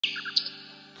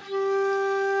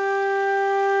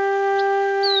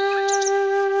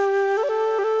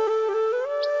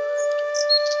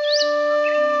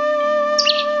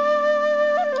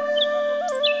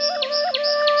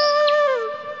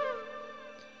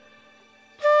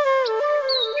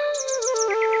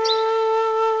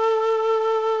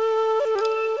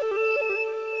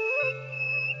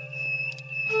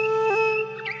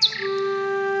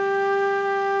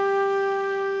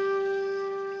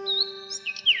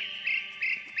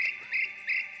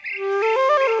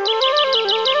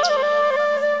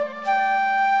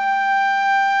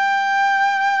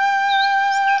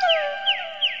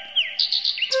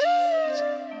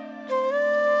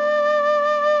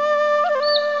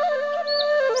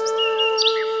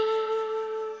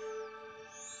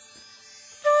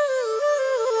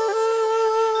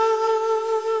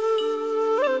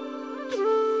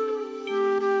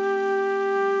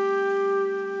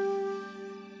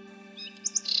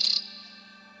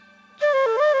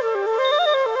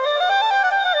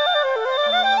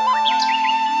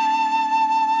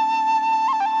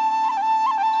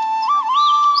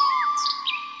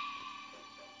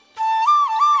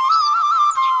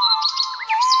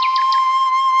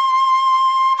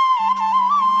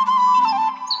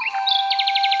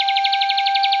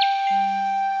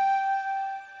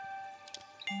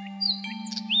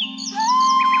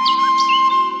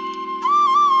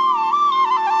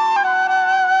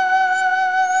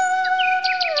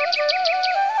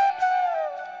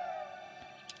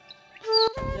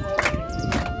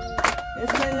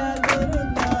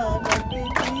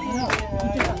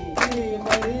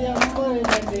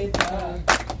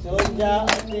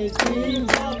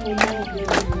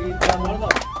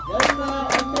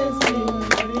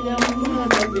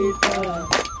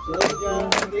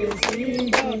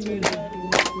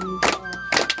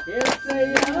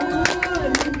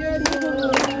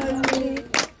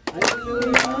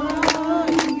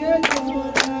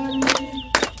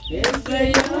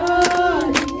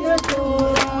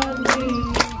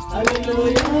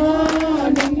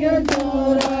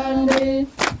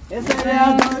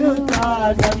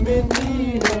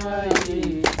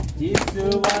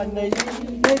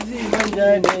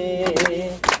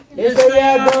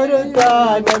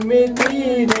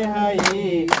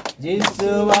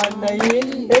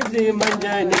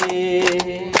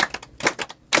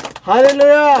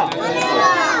Hallelujah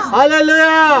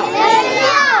hallelujah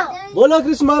बोलो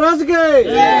कृष्ण महाराज के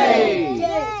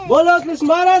बोलो कृष्ण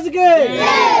महाराज के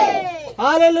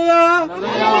हालेलुया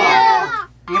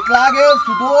ఇట్లాగే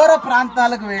సుదూర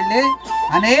ప్రాంతాలకు వెళ్ళి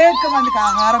అనేక మందికి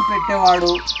ఆహారం పెట్టేవాడు.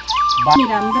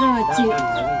 మీరందరూ వచ్చి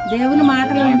దేవుని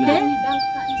మాటలు ఉంటే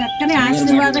చక్కని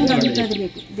ఆశీర్వాదం కలుగుతుంది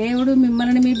మీకు. దేవుడు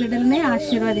మిమ్మల్ని మీ బిడ్డలనే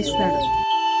ఆశీర్వదిస్తాడు.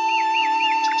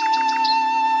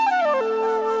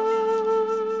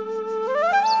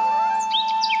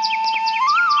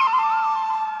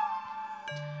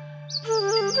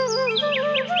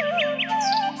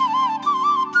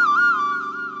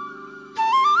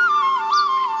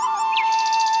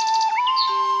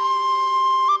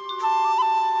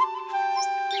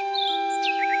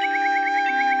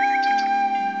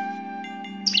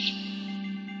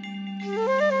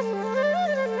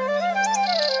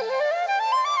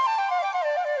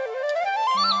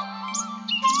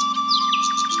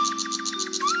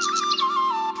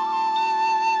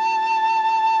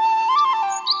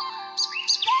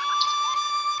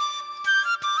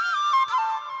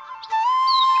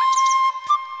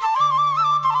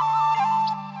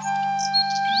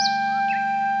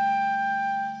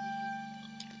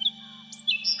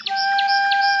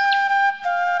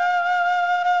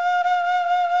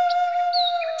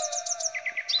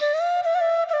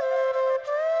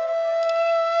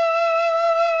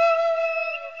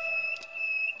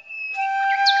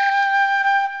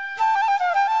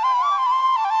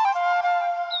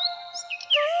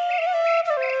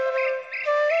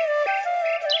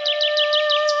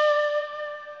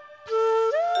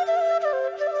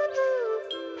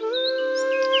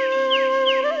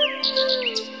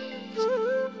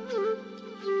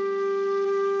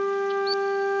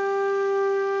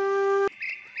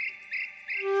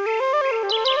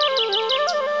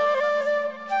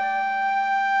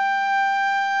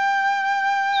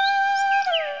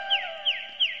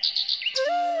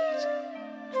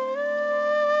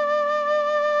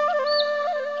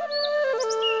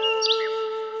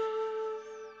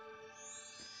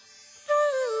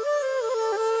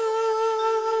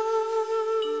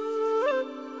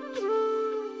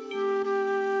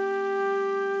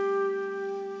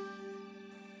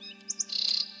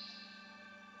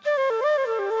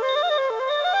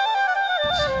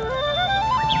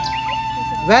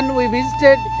 When we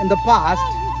visited in the past,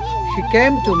 she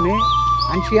came to me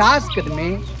and she asked me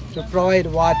to provide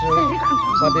water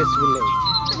for this village.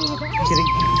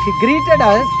 She greeted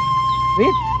us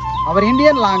with our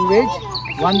Indian language,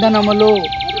 Vandanamalu.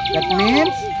 That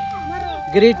means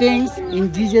greetings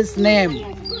in Jesus' name.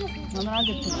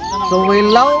 So we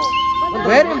love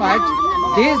very much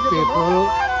these people.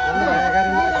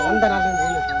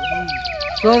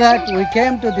 So that we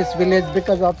came to this village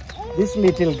because of this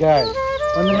little girl.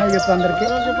 వందనాలు చెప్పు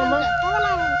అందరికీ.